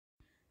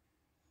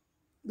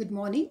Good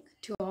morning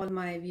to all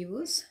my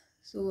viewers.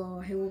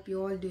 I hope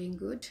you all doing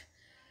good.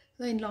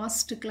 So in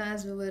last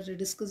class we were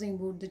discussing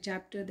about the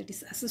chapter that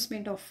is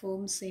assessment of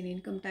firms in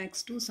income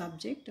tax 2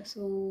 subject.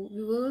 So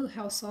we will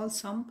have solved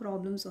some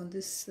problems on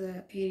this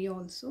area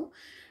also.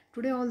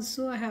 Today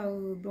also I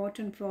have brought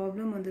a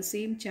problem on the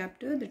same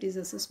chapter, that is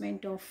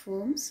assessment of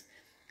firms.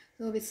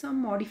 So with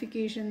some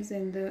modifications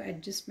in the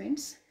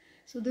adjustments.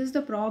 So this is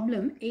the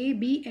problem. A,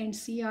 B and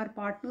C are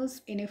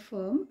partners in a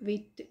firm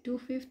with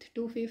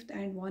 2/5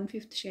 and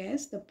 1/5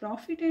 shares. The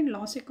profit and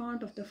loss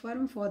account of the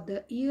firm for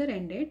the year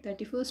ended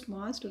 31st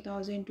March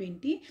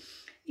 2020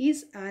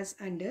 is as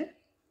under.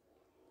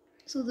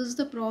 So this is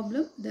the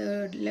problem.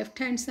 The left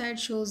hand side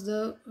shows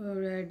the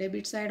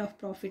debit side of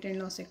profit and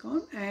loss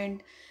account,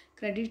 and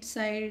credit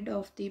side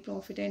of the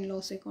profit and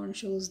loss account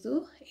shows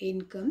the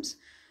incomes.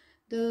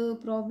 The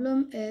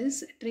problem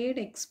is trade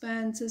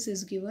expenses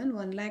is given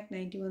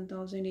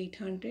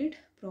 1,91,800.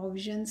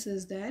 Provisions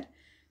is there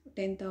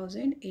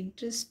 10,000.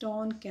 Interest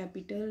on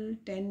capital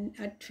 10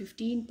 at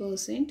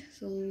 15%.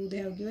 So they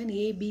have given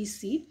A, B,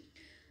 C.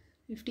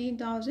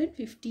 15,000,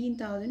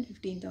 15,000,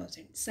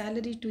 15,000.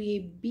 Salary to A,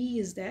 B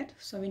is that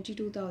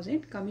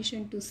 72,000.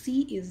 Commission to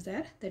C is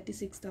there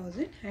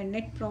 36,000. And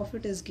net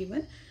profit is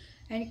given.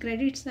 And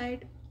credit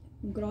side,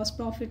 gross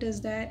profit is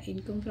there,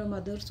 income from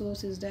other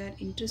source is there,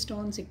 interest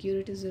on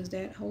securities is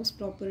there, house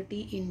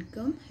property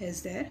income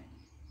is there.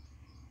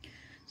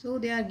 So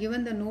they are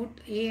given the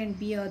note A and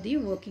B are the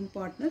working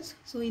partners.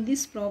 So in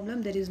this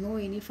problem there is no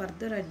any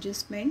further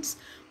adjustments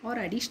or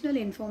additional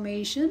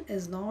information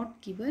is not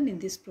given in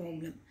this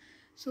problem.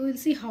 So we'll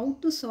see how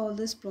to solve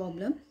this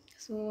problem.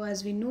 So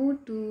as we know,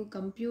 to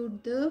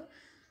compute the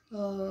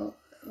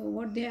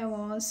what they have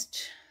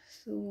asked,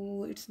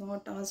 so it's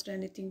not asked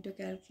anything to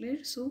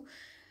calculate. So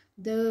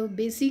the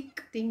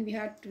basic thing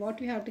what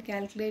we have to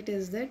calculate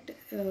is that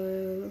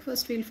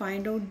first we'll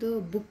find out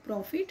the book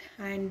profit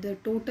and the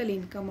total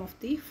income of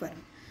the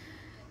firm.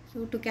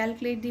 So to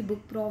calculate the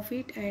book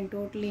profit and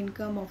total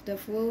income of the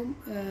firm,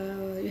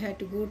 you have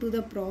to go to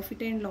the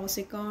profit and loss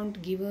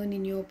account given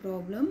in your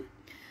problem.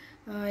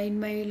 In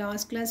my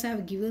last class I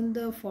have given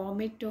the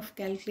format of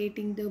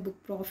calculating the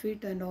book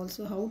profit and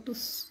also how to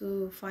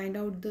find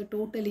out the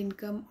total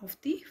income of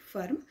the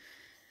firm.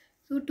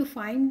 So to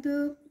find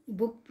the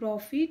book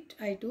profit,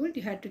 I told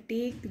you had to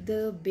take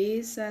the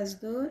base as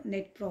the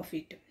net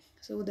profit.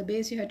 So the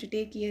base you have to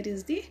take here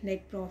is the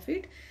net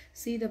profit.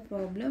 See the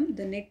problem,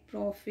 the net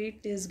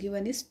profit is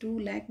given is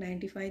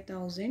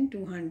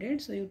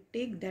 2,95,200. So you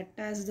take that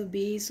as the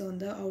base on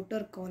the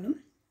outer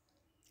column,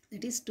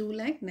 that is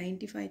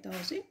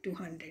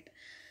 2,95,200.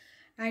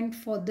 And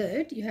for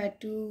that you had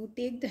to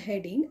take the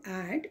heading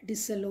add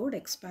disallowed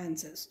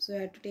expenses. So you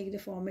have to take the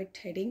format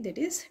heading, that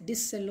is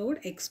disallowed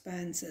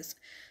expenses.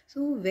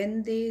 So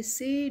when they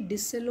say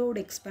disallowed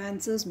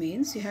expenses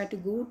means you have to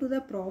go to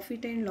the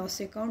profit and loss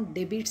account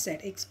debit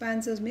side.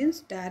 Expenses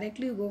means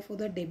directly you go for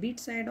the debit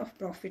side of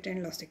profit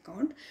and loss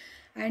account,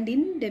 and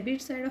in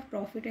debit side of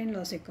profit and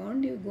loss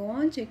account you go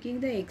on checking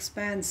the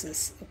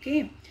expenses.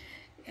 Okay,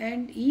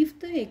 and if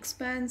the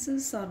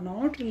expenses are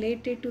not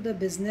related to the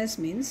business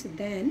means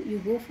then you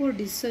go for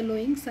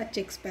disallowing such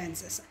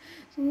expenses.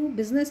 So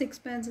business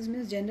expenses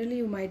means generally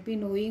you might be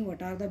knowing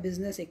what are the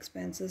business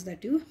expenses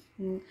that you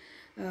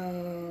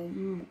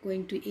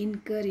going to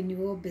incur in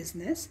your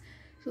business.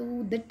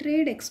 So the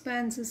trade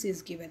expenses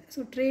is given.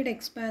 So trade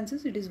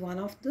expenses, it is one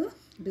of the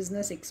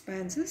business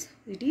expenses,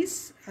 it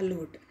is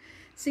allowed.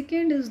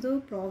 Second is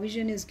the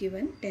provision is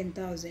given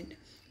 10,000.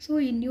 So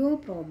in your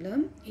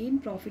problem, in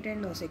profit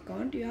and loss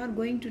account, you are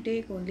going to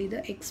take only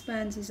the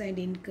expenses and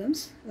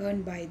incomes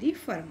earned by the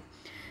firm.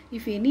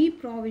 If any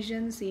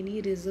provisions,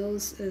 any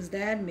reserves is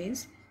there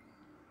means,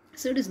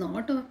 so it is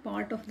not a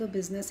part of the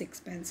business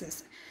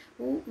expenses.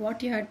 So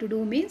what you had to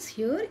do means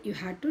here you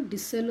had to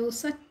disallow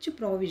such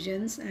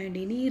provisions and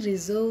any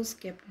reserves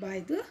kept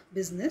by the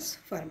business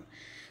firm.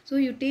 So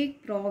you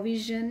take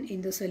provision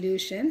in the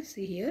solution.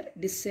 See here,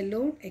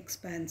 disallowed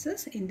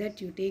expenses, in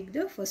that you take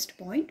the first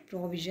point,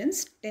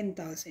 provisions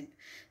 10,000.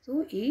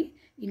 So in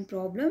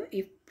problem,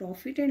 if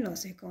profit and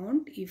loss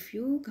account, if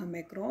you come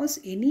across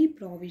any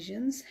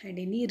provisions and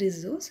any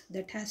reserves,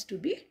 that has to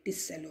be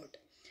disallowed.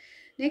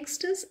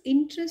 Next is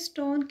interest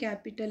on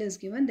capital is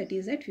given, that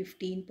is at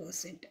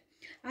 15%.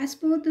 As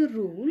per the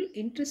rule,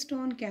 interest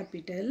on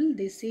capital,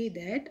 they say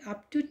that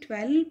up to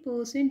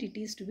 12% it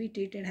is to be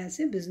treated as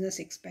a business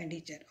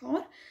expenditure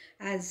or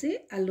as a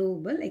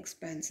allowable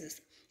expenses.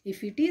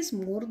 If it is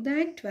more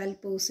than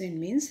 12%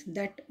 means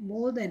that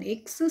more than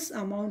excess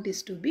amount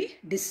is to be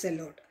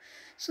disallowed.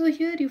 So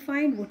here you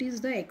find what is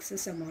the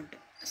excess amount.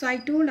 So I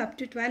told up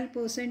to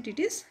 12% it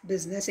is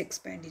business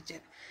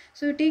expenditure.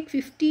 So you take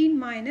 15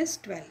 minus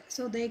 12.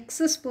 So the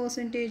excess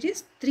percentage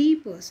is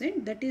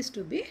 3%, that is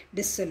to be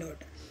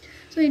disallowed.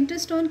 So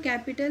interest on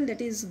capital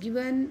that is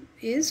given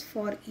is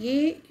for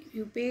A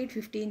you paid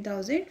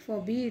 15,000,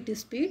 for B it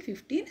is paid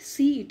 15,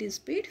 C it is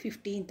paid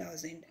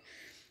 15,000.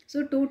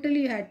 So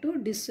totally you had to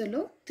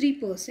disallow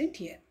 3%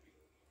 here.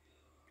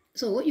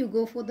 So you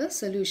go for the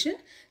solution.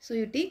 So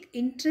you take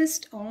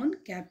interest on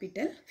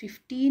capital,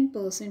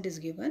 15% is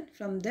given.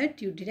 From that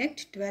you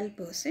deduct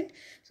 12%.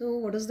 So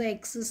what is the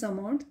excess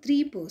amount?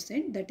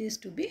 3%, that is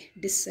to be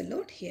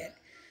disallowed here.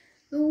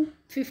 So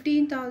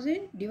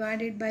 15,000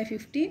 divided by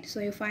 15. So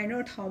you find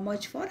out how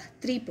much for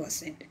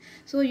 3%.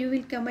 So you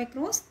will come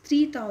across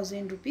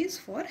 3,000 rupees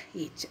for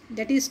each.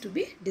 That is to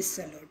be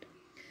disallowed.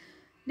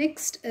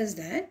 Next is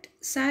that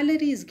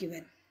salary is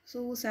given.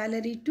 So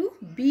salary to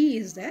B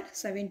is that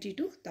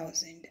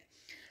 72,000.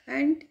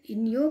 And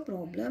in your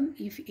problem,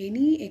 if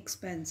any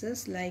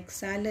expenses like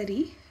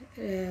salary,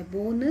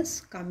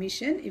 bonus,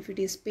 commission, if it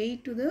is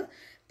paid to the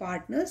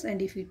partners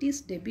and if it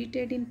is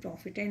debited in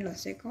profit and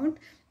loss account,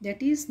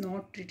 that is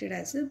not treated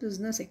as a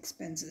business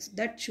expenses.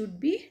 That should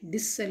be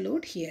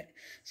disallowed here.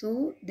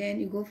 So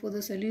then you go for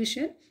the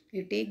solution.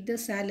 You take the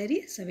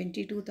salary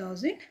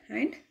 72,000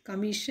 and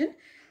commission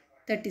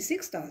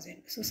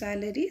 36,000. So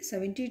salary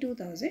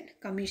 72,000,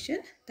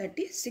 commission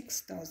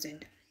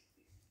 36,000.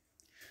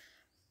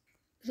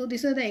 So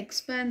these are the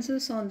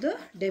expenses on the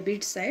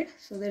debit side.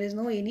 So there is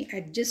no any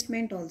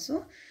adjustment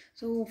also.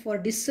 So for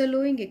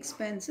disallowing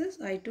expenses,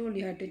 I told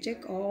you have to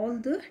check all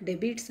the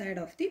debit side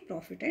of the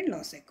profit and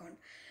loss account.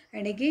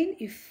 And again,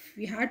 if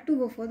we had to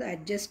go for the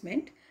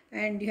adjustment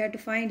and you have to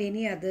find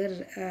any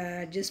other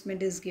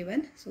adjustment is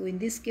given. So in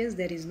this case,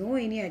 there is no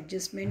any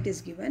adjustment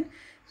is given.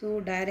 So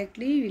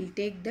directly we will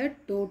take the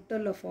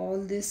total of all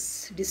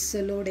this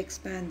disallowed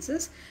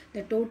expenses.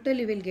 The total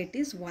you will get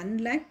is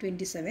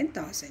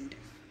 1,27,000.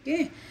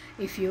 Okay,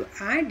 if you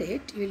add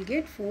it, you will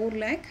get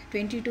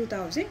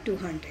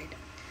 4,22,200.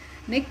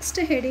 Next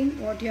heading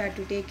what you have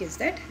to take is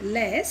that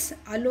less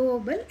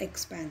allowable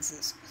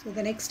expenses. So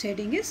the next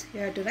heading is you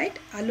have to write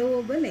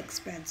allowable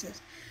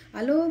expenses.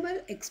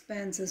 Allowable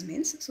expenses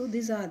means, so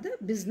these are the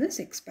business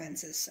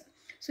expenses.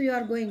 So you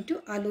are going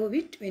to allow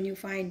it when you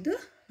find the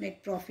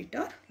net profit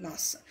or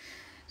loss.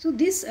 So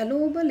this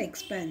allowable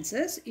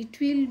expenses, it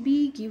will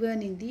be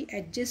given in the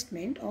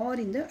adjustment or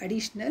in the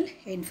additional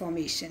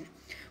information.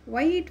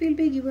 Why it will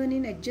be given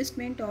in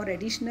adjustment or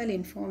additional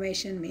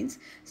information means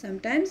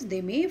sometimes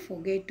they may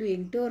forget to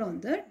enter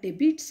on the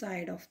debit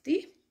side of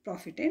the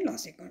profit and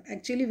loss account.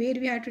 Actually, where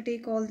we have to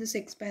take all these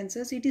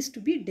expenses, it is to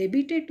be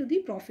debited to the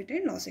profit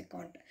and loss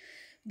account.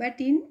 But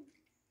in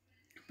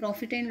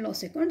profit and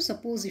loss account,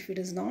 suppose if it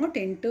is not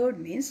entered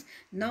means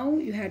now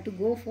you have to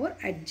go for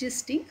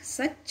adjusting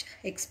such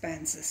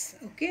expenses.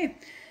 Okay,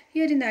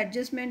 here in the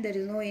adjustment there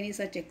is no any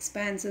such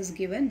expenses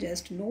given,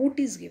 just note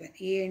is given.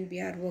 A and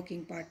B are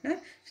working partner.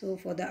 So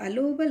for the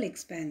allowable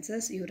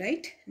expenses you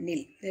write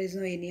nil. There is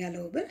no any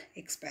allowable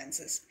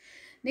expenses.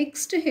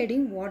 Next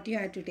heading what you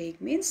have to take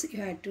means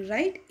you have to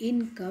write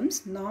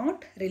incomes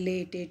not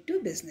related to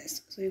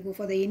business. So you go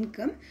for the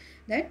income,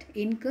 that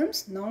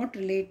incomes not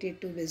related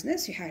to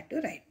business you have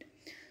to write.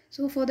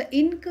 So for the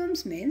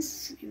incomes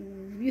means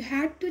you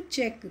have to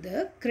check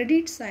the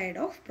credit side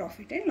of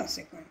profit and loss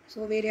account.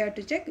 So where you have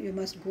to check, you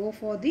must go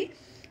for the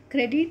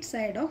credit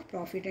side of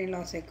profit and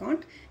loss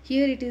account.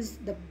 Here it is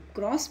the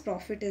gross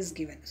profit is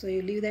given. So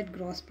you leave that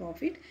gross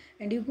profit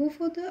and you go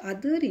for the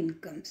other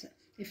incomes.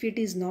 If it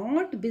is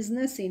not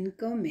business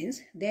income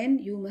means then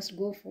you must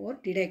go for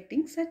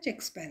deducting such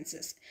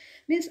expenses.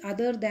 Means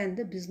other than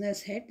the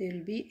business head there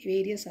will be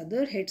various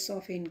other heads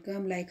of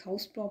income like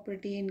house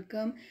property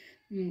income,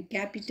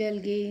 capital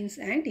gains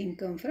and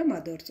income from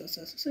other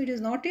sources. So it is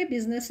not a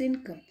business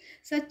income.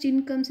 Such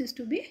incomes is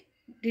to be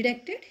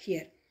deducted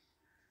here.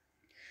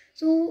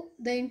 So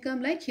the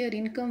income like here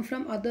income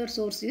from other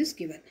source is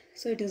given.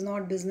 So it is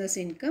not business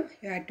income.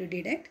 You have to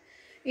deduct.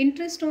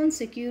 Interest on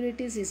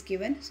securities is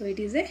given. So it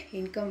is a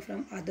income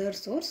from other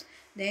source.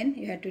 Then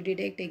you have to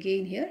deduct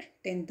again here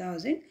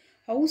 10,000.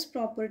 House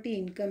property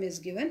income is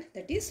given,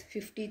 that is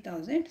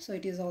 50,000. So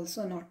it is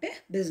also not a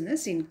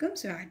business income.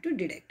 So you have to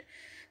deduct.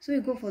 So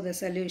you go for the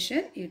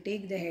solution. You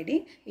take the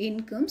heading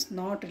incomes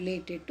not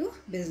related to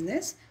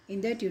business. In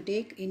that you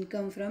take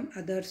income from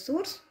other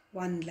source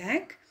 1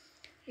 lakh.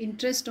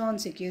 Interest on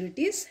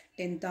securities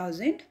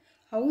 10,000,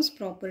 house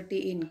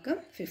property income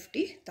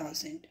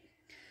 50,000.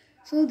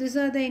 So these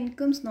are the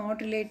incomes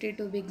not related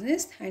to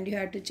business and you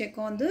have to check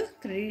on the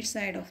credit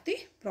side of the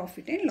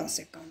profit and loss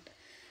account.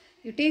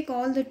 You take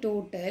all the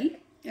total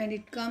and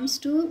it comes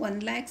to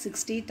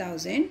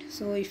 1,60,000.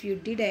 So if you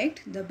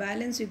deduct, the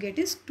balance you get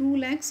is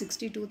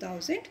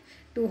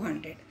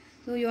 2,62,200.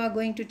 So you are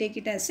going to take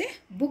it as a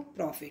book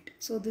profit.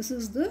 So this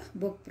is the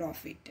book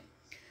profit.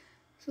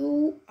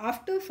 So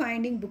after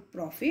finding book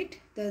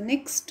profit, the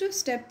next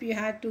step you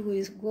have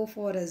to go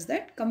for is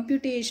that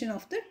computation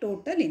of the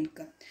total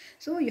income.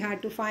 So you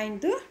have to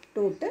find the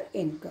total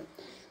income.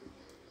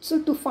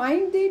 So to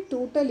find the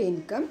total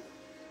income,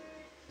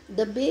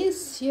 the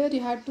base here you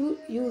have to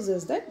use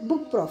is that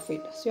book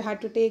profit. So you have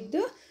to take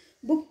the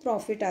book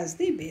profit as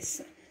the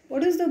base.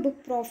 What is the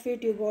book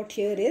profit you got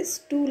here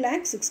is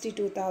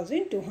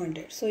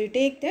 2,62,200. So you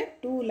take that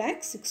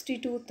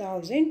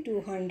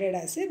 2,62,200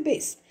 as a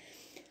base.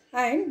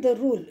 And the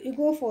rule, you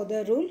go for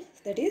the rule,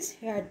 that is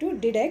you have to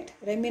deduct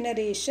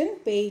remuneration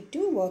paid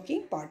to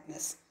working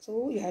partners.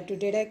 So you have to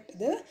deduct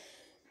the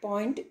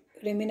point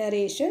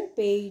remuneration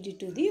paid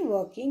to the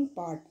working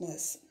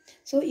partners.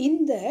 So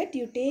in that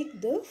you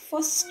take the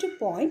first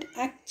point,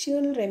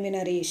 actual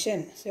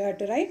remuneration. So you have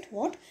to write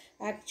what?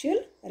 Actual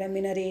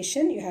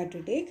remuneration you have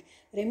to take.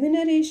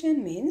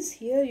 Remuneration means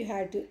here you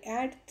have to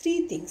add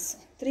three things.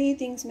 Three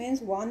things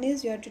means one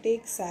is you have to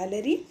take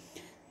salary,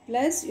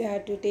 plus you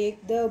have to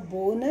take the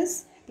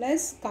bonus,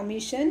 plus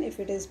commission if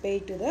it is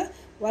paid to the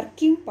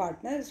working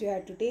partners. You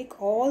have to take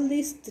all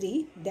these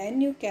three, then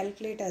you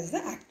calculate as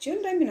the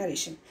actual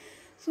remuneration.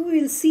 So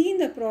we will see in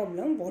the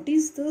problem what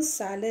is the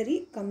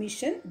salary,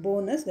 commission,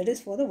 bonus, that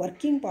is for the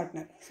working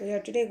partner. So you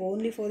have to take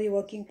only for the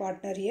working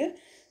partner here.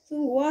 So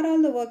who are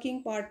all the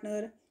working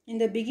partner? In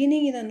the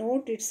beginning in the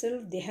note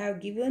itself they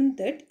have given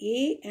that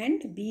A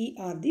and B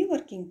are the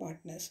working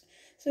partners.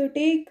 So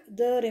take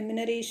the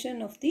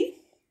remuneration of the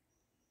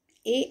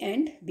A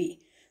and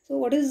B. So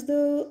what is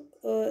the,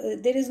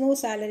 there is no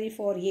salary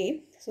for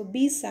A. So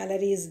B's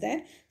salary is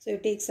there. So you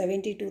take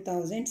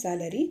 72,000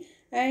 salary,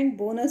 and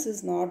bonus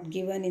is not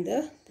given in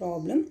the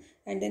problem.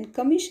 And then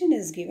commission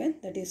is given,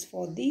 that is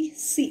for the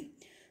C.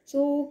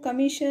 So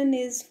commission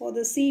is for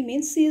the C,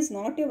 means C is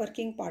not a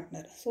working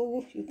partner.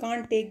 So you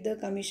can't take the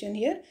commission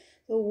here.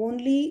 So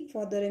only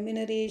for the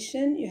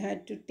remuneration you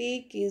had to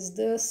take is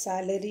the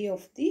salary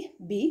of the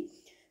B,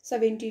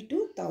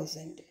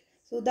 72,000.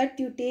 So that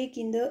you take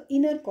in the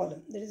inner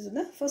column, that is in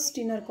the first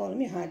inner column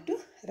you have to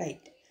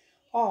write,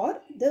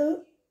 or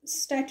the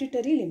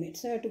statutory limit.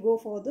 So you have to go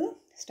for the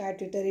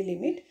statutory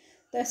limit.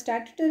 The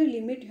statutory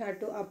limit you have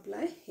to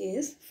apply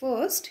is,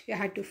 first you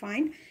have to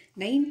find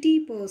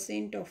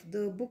 90% of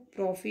the book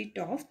profit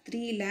of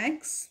 3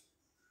 lakhs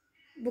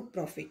book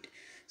profit.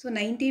 So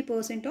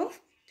 90% of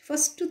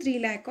first to 3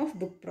 lakh of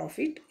book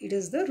profit, it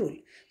is the rule.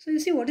 So you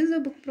see what is the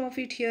book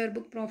profit here?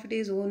 Book profit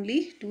is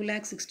only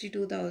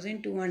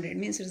 2,62,200,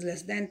 means it is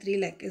less than 3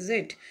 lakh, is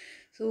it?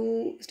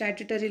 So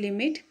statutory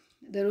limit,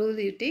 the rule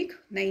you take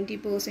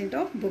 90%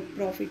 of book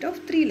profit of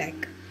 3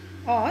 lakh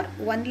or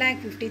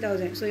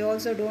 1,50,000. So you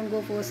also don't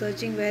go for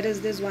searching where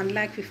is this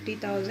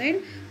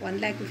 1,50,000.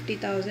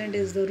 1,50,000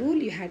 is the rule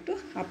you have to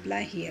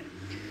apply here.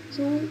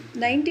 So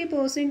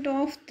 90%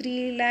 of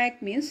 3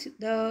 lakh means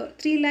the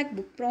 3 lakh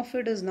book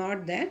profit is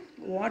not there.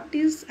 What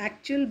is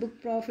actual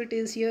book profit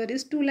is here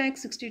is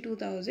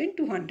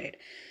 2,62,200.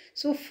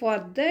 So for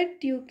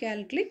that you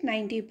calculate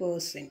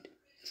 90%.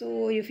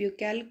 So if you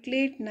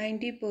calculate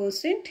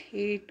 90%,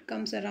 it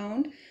comes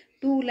around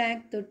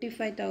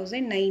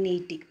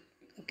 2,35,980.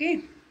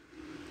 Okay.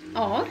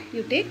 Or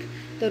you take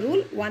the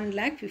rule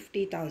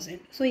 1,50,000.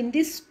 So in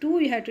this two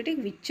you have to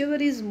take whichever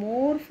is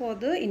more for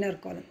the inner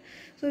column.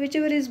 So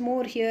whichever is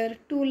more here,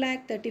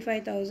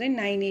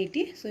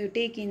 2,35,980. So you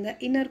take in the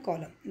inner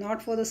column,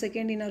 not for the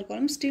second inner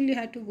column. Still you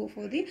have to go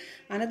for the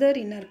another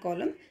inner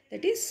column.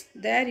 That is,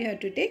 there you have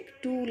to take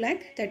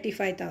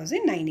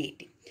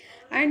 2,35,980.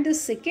 And the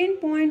second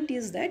point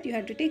is that you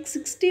have to take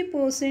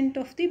 60%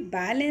 of the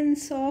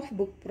balance of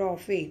book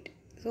profit.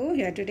 So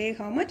you have to take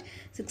how much?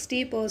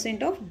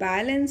 60% of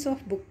balance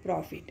of book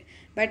profit.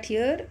 But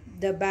here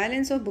the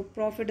balance of book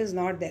profit is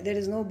not there. There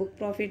is no book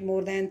profit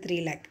more than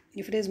 3 lakh.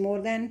 If it is more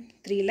than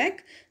 3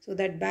 lakh, so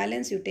that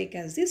balance you take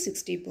as the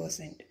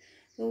 60%.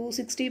 So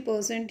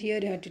 60% here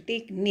you have to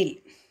take nil.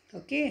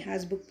 Okay,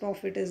 as book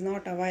profit is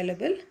not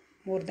available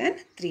more than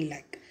 3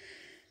 lakh.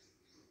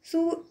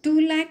 So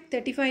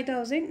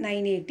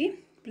 2,35,980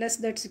 plus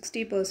that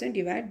 60%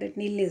 you add, that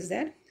nil is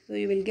there. So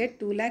you will get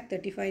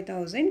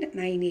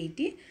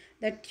 2,35,980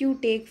 that you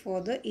take for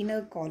the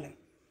inner column.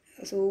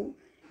 So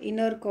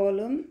inner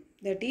column,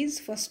 that is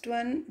first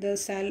one, the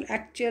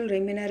actual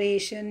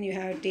remuneration you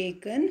have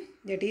taken,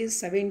 that is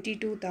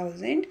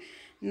 72,000.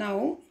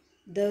 Now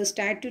the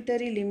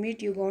statutory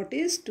limit you got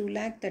is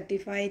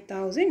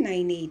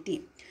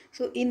 2,35,980.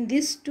 So in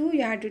this two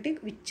you have to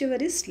take whichever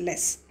is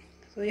less.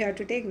 So you have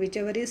to take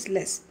whichever is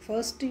less.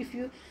 First, if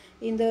you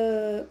in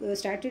the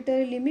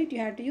statutory limit you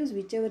have to use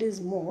whichever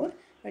is more,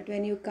 but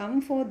when you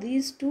come for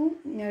these two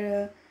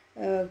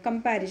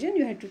comparison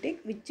you have to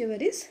take whichever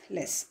is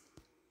less.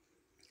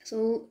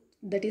 So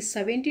that is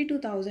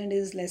 72,000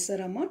 is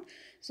lesser amount.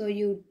 So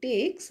you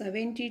take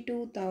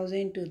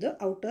 72,000 to the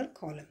outer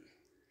column.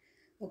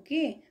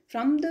 Okay,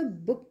 from the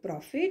book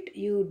profit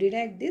you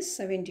deduct this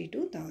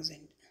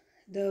 72,000.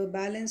 The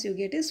balance you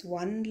get is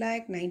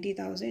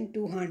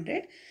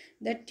 1,90,200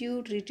 that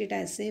you treat it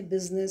as a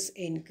business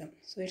income.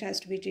 So it has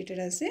to be treated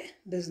as a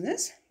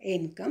business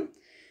income.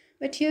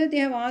 But here they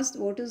have asked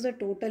what is the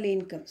total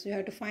income. So you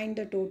have to find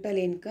the total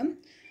income.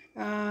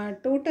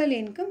 Total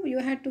income, you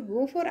have to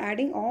go for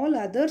adding all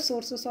other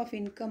sources of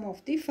income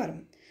of the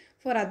firm.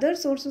 For other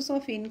sources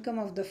of income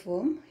of the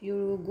firm,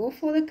 you go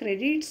for the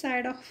credit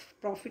side of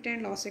profit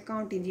and loss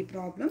account in the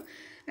problem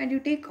and you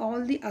take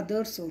all the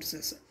other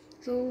sources.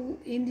 So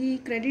in the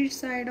credit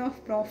side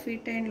of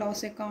profit and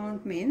loss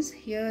account means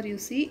here you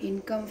see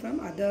income from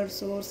other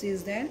source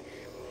is there.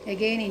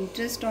 Again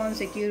interest on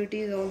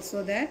security is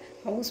also there.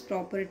 House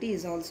property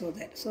is also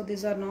there. So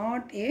these are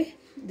all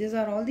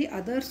the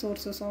other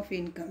sources of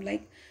income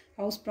like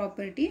house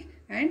property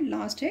and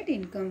last head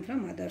income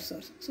from other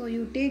source. So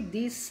you take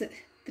these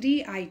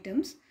three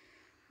items.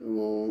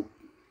 So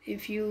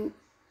if you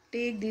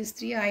take these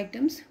three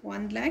items,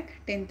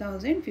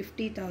 1,10,000,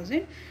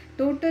 50,000,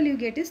 total you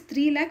get is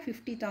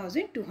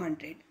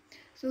 3,50,200.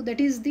 So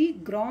that is the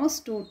gross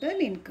total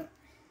income.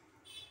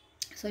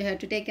 So you have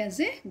to take as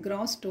a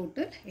gross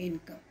total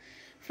income.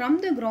 From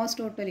the gross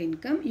total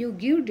income, you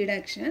give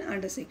deduction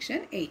under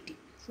section 80.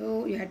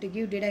 So you have to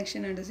give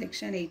deduction under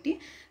section 80.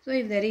 So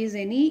if there is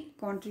any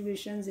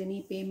contributions,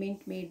 any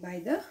payment made by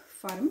the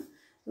firm,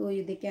 so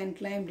they can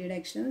claim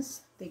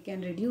deductions, they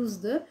can reduce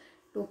the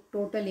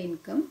total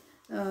income.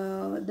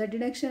 The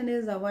deduction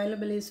is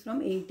available is from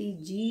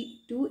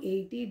 80G to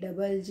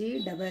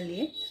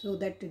 80JJAA. So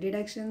that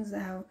deductions I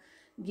have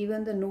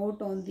given the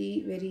note on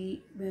the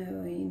very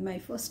in my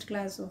first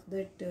class of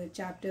that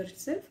chapter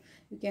itself.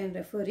 You can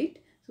refer it.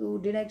 So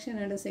deduction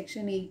under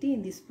section 80,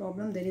 in this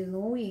problem there is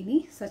no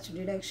any such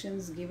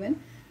deductions given.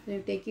 So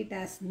you take it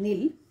as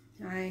nil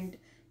and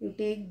you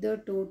take the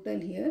total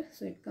here.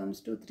 So it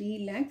comes to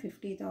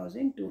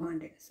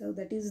 3,50,200. So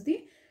that is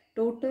the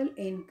total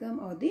income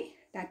or the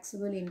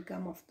taxable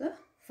income of the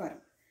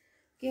firm.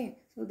 Okay,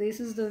 so this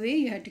is the way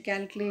you have to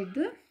calculate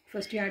the,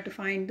 first you have to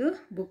find the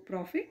book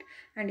profit,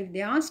 and if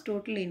they ask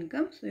total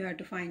income, so you have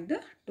to find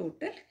the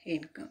total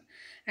income.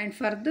 And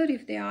further,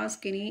 if they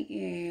ask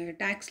any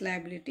tax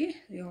liability,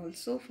 you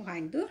also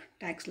find the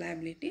tax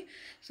liability.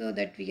 So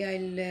that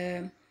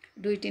I'll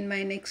do it in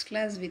my next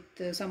class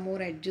with some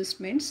more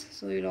adjustments.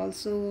 So you'll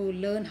also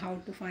learn how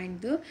to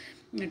find the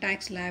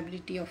tax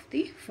liability of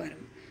the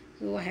firm.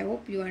 So I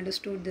hope you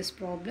understood this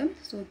problem.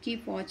 So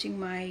keep watching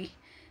my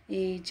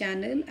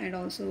channel and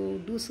also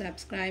do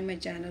subscribe my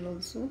channel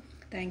also.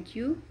 Thank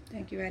you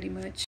very much.